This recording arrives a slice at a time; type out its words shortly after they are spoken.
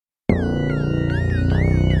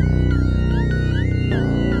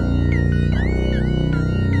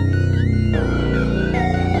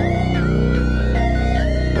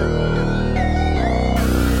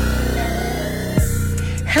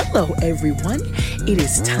Hello, everyone. It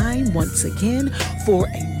is time once again for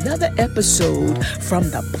another episode from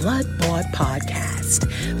the Blood Bought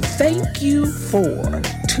Podcast. Thank you for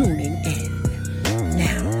tuning in.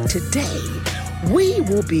 Now, today, we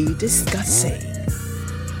will be discussing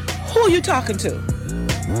who you talking to.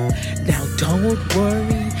 Now, don't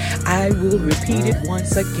worry. I will repeat it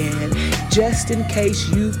once again, just in case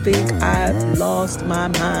you think I've lost my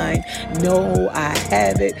mind. No, I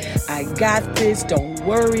haven't. I got this. Don't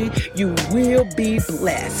worry. You will be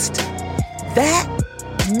blessed. That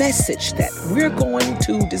message that we're going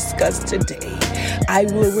to discuss today, I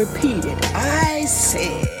will repeat it. I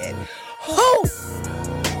said,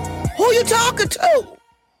 who you talking to?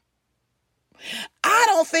 I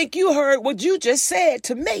don't think you heard what you just said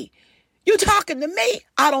to me. You talking to me?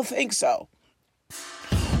 I don't think so.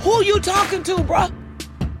 Who you talking to, bruh?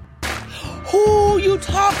 Who you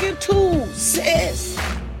talking to, sis?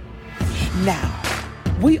 Now,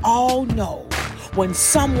 we all know when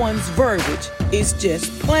someone's verbiage is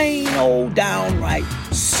just plain old downright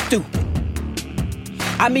stupid.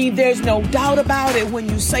 I mean, there's no doubt about it when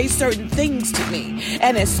you say certain things to me,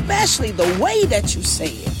 and especially the way that you say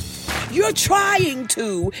it. You're trying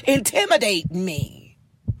to intimidate me.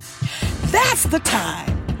 That's the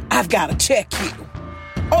time I've got to check you.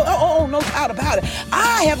 Oh, no doubt about it.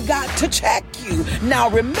 I have got to check you. Now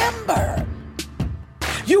remember,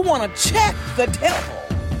 you want to check the devil,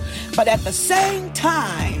 but at the same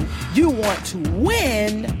time, you want to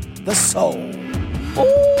win the soul.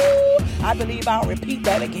 Ooh, I believe I'll repeat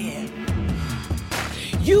that again.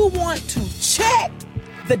 You want to check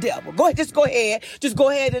the devil. Just go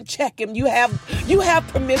ahead and check him. You have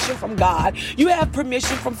permission from God. You have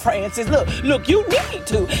permission from Francis. Look, you need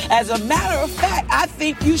to. As a matter of fact, I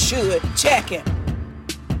think you should check him.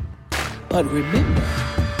 But remember,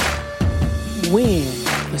 win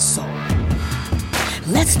the soul.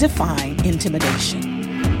 Let's define intimidation.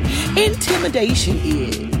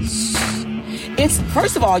 Intimidation it's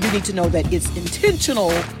first of all, you need to know that it's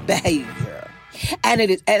intentional behavior. And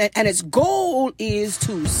its goal is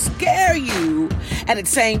to scare you and at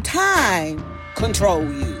the same time control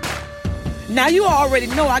you. Now you already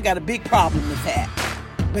know I got a big problem with that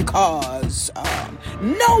because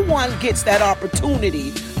no one gets that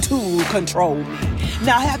opportunity to control me.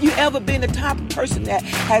 Now, have you ever been the type of person that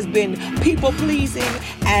has been people pleasing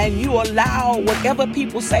and you allow whatever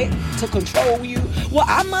people say to control you? Well,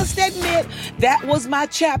 I must admit that was my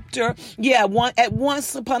chapter. Yeah,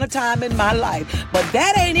 once upon a time in my life, but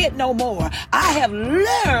that ain't it no more. I have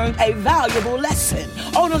learned a valuable lesson.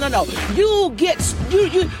 Oh no! You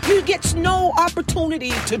get no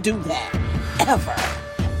opportunity to do that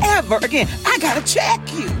ever again. I gotta check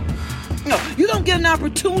you. No, you don't get an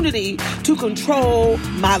opportunity to control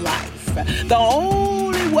my life. The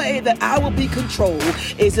only way that I will be controlled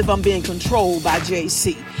is if I'm being controlled by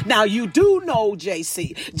JC. Now, you do know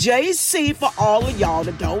JC. JC, for all of y'all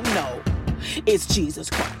that don't know, is Jesus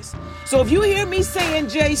Christ. So if you hear me saying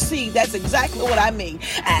JC, that's exactly what I mean.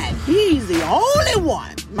 And he's the only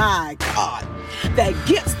one, my God, that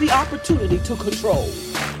gets the opportunity to control.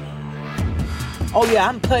 Oh yeah,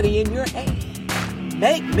 I'm putty in your hand.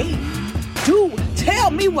 Make me. Tell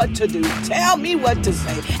me what to do. Tell me what to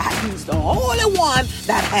say. And he's the only one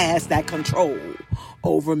that has that control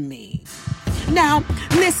over me. Now,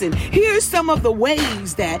 listen, here's some of the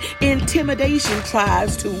ways that intimidation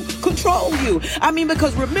tries to control you. I mean,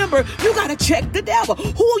 because remember, you got to check the devil.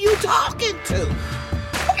 Who are you talking to?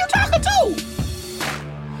 Who you talking to?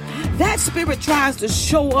 That spirit tries to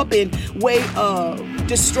show up in way of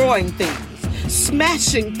destroying things,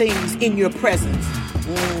 smashing things in your presence.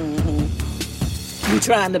 You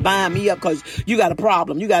trying to bind me up because you got a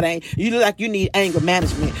problem. You look like you need anger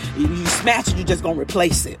management. You smash it, you're just gonna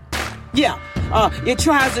replace it. Yeah, it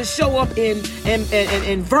tries to show up in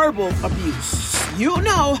verbal abuse. You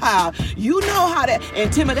know how that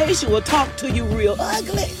intimidation will talk to you real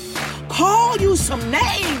ugly. Call you some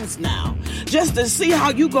names now, just to see how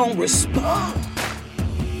you gonna respond.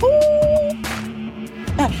 Ooh.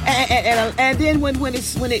 And then when it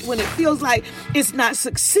feels like it's not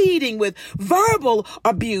succeeding with verbal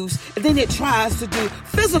abuse, then it tries to do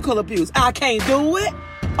physical abuse. I can't do it.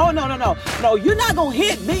 Oh no! You're not gonna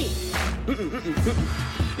hit me.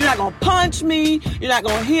 You're not gonna punch me. You're not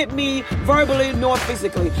gonna hit me verbally nor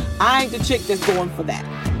physically. I ain't the chick that's going for that.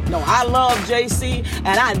 No, I love JC,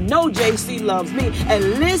 and I know JC loves me.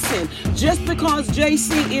 And listen, just because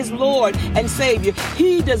JC is Lord and Savior,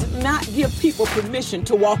 he does not give people permission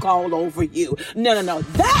to walk all over you. No.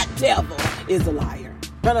 That devil is a liar.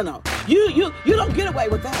 No. You don't get away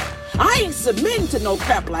with that. I ain't submitting to no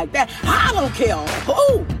crap like that. I don't care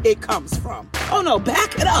who it comes from. Oh no,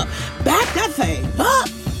 back it up. Back that thing up.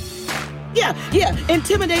 Yeah.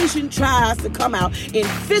 Intimidation tries to come out in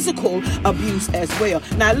physical abuse as well.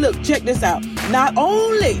 Now look, check this out. Not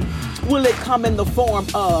only will it come in the form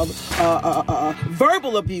of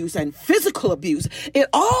verbal abuse and physical abuse, it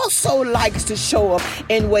also likes to show up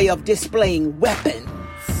in way of displaying weapons.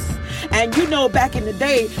 And back in the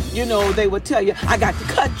day, they would tell you, I got to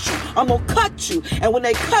cut you. I'm going to cut you. And when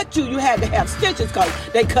they cut you, you had to have stitches because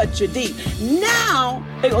they cut you deep. Now,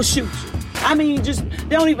 they going to shoot you. I mean,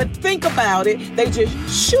 they don't even think about it. They just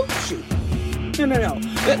shoot you. No.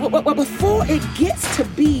 But before it gets to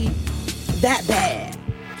be that bad,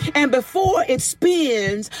 and before it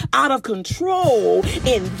spins out of control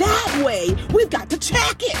in that way, we've got to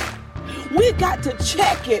check it. We've got to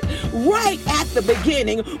check it right at the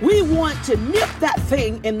beginning. We want to nip that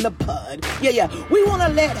thing in the bud. Yeah. We want to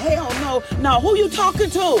let hell know. Now, who you talking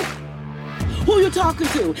to? Who you talking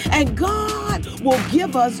to? And God will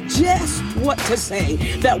give us just what to say,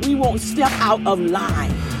 that we won't step out of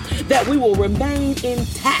line, that we will remain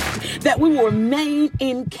intact, that we will remain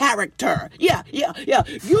in character. Yeah.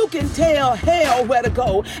 You can tell hell where to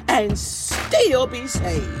go and still be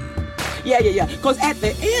saved. Yeah. Because at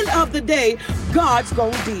the end of the day, God's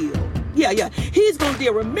going to deal. Yeah. He's going to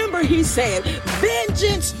deal. Remember, he said,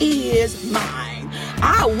 vengeance is mine.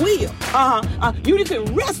 I will. You can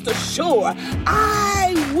rest assured,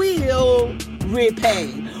 I will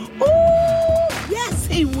repay. Oh, yes,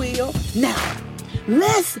 he will. Now,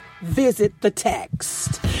 let's visit the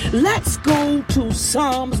text. Let's go to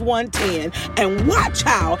Psalms 110 and watch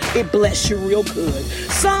how it bless you real good.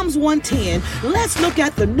 Psalms 110, let's look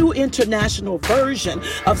at the New International Version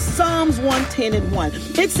of Psalms 110 and 1.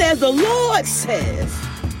 It says, the Lord says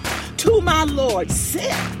to my Lord,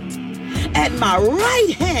 sit at my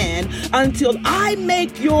right hand until I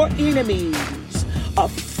make your enemies a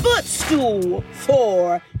footstool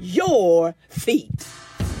for your feet.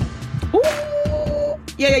 Ooh.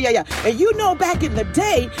 Yeah. And back in the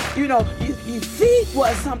day, your feet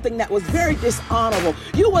was something that was very dishonorable.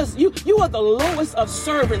 You were the lowest of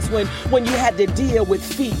servants when you had to deal with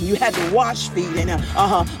feet. You had to wash feet and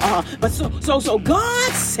But so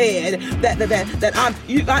God said that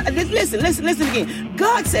listen again.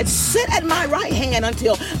 God said, sit at my right hand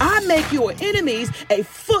until I make your enemies a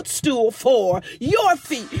footstool for your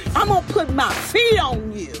feet. I'm gonna put my feet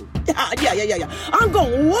on you. Yeah. I'm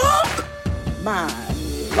gonna walk, my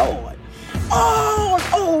Lord, all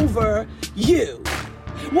over you.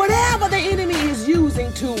 Whatever the enemy is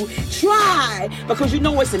using to try, because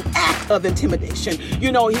it's an act of intimidation. He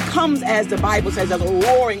comes, as the Bible says, as a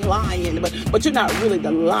roaring lion, but you're not really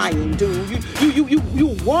the lion, dude. You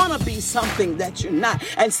want to be something that you're not.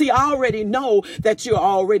 And see, I already know that you're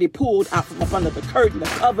already pulled out from up under the curtain, the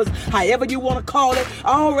covers, however you want to call it.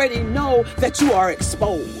 I already know that you are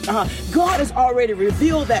exposed. God has already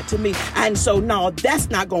revealed that to me. And so, no, that's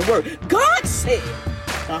not going to work. God said,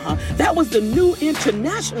 that was the New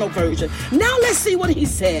International Version. Now let's see what he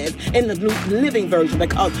says in the New Living Version,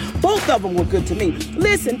 because both of them were good to me.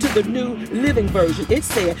 Listen to the New Living Version. It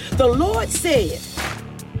said, the Lord said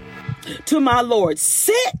to my Lord,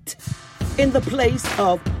 sit in the place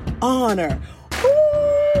of honor.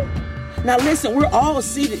 Ooh. Now listen, we're all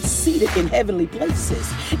seated in heavenly places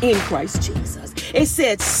in Christ Jesus. It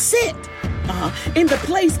said, sit in the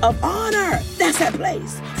place of honor. That's that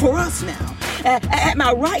place for us now. At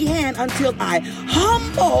my right hand until I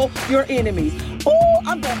humble your enemies. Oh,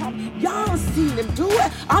 I'm going to humble. Y'all seen him do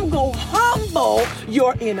it. I'm going to humble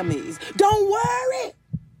your enemies. Don't worry.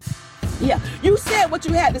 Yeah, you said what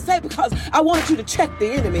you had to say because I wanted you to check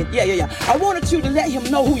the enemy. Yeah. I wanted you to let him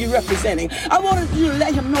know who you're representing. I wanted you to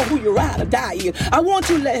let him know who your ride or die is. I want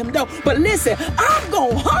you to let him know. But listen, I'm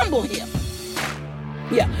going to humble him.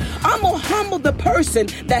 Yeah, I'm going to humble the person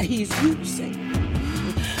that he's using.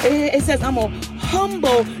 It says, I'm going to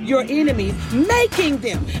humble your enemies, making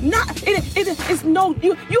them it's no,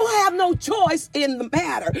 you have no choice in the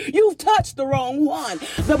matter. You've touched the wrong one.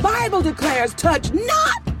 The Bible declares, touch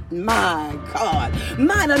not my God,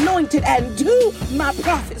 mine anointed, and do my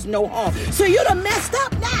prophets no harm. So you done messed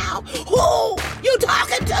up now. Who you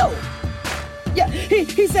talking to? Yeah,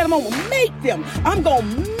 he said, I'm going to make them. I'm going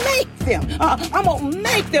to make them. I'm going to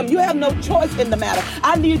make them. You have no choice in the matter.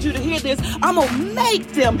 I need you to hear this. I'm going to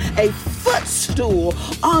make them a footstool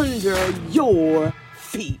under your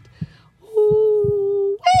feet.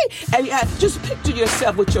 Ooh. And just picture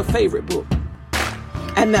yourself with your favorite book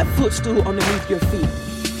and that footstool underneath your feet.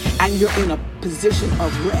 And you're in a position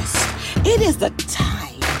of rest. It is the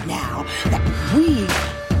time now that we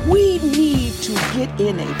We need to get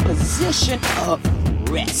in a position of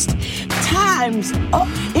rest. Time's up.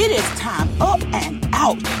 It is time up and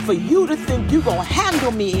out for you to think you're going to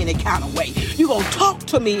handle me any kind of way. You're going to talk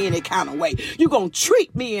to me any kind of way. You're going to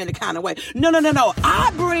treat me any kind of way. No.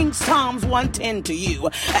 I bring Psalms 110 to you.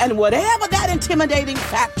 And whatever that intimidating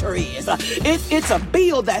factor is, it's a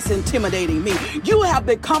bill that's intimidating me. You have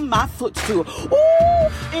become my footstool. Ooh,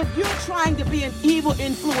 if you're trying to be an evil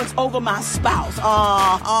influence over my spouse,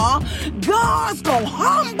 God's going to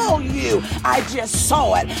humble you. I just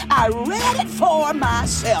saw it. I read it for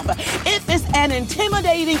myself. If it's an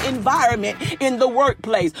intimidating environment in the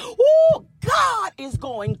workplace, God is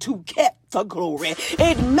going to get the glory.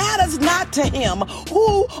 It matters not to him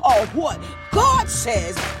who or what. God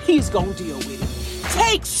says he's going to deal with it.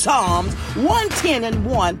 Take Psalms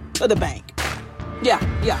 110:1 to the bank. Yeah.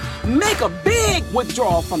 Make a big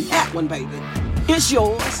withdrawal from that one, baby. It's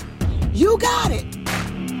yours. You got it.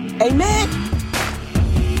 Amen.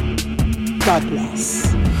 God bless.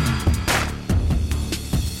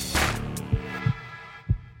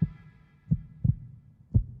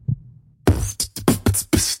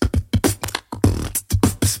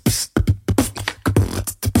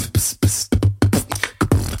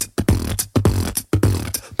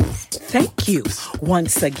 Thank you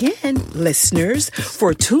once again, listeners,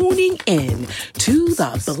 for tuning in to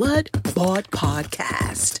the Blood Bought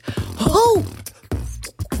Podcast. Who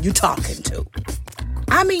you talking to?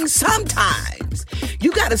 I mean, sometimes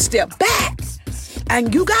you got to step back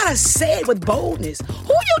and you got to say it with boldness.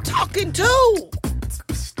 Who you talking to?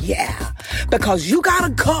 Yeah, because you got a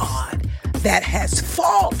God that has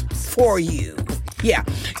fought for you. Yeah,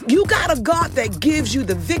 you got a God that gives you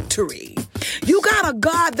the victory. You got a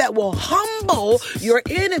God that will humble your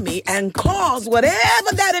enemy and cause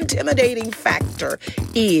whatever that intimidating factor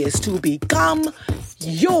is to become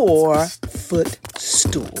your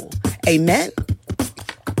footstool. Amen.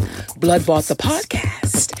 Blood Bought the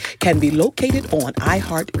Podcast can be located on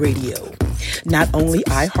iHeartRadio. Not only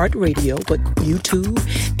iHeartRadio, but YouTube,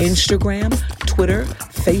 Instagram, Twitter,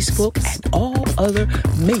 Facebook, and all other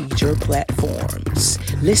major platforms.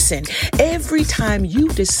 Listen, every time you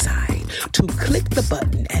decide to click the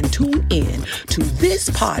button and tune in to this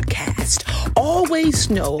podcast, always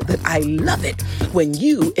know that I love it when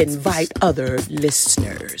you invite other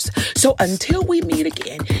listeners. So until we meet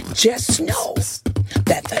again, just know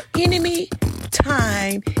that the enemy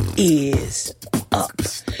time is up.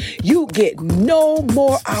 You get no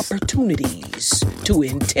more opportunities to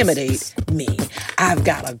intimidate me. I've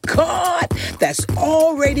got a God that's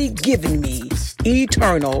already given me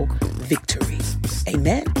eternal victory.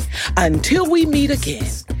 Amen. Until we meet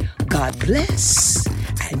again, God bless.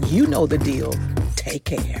 And you know the deal. Take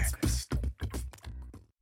care.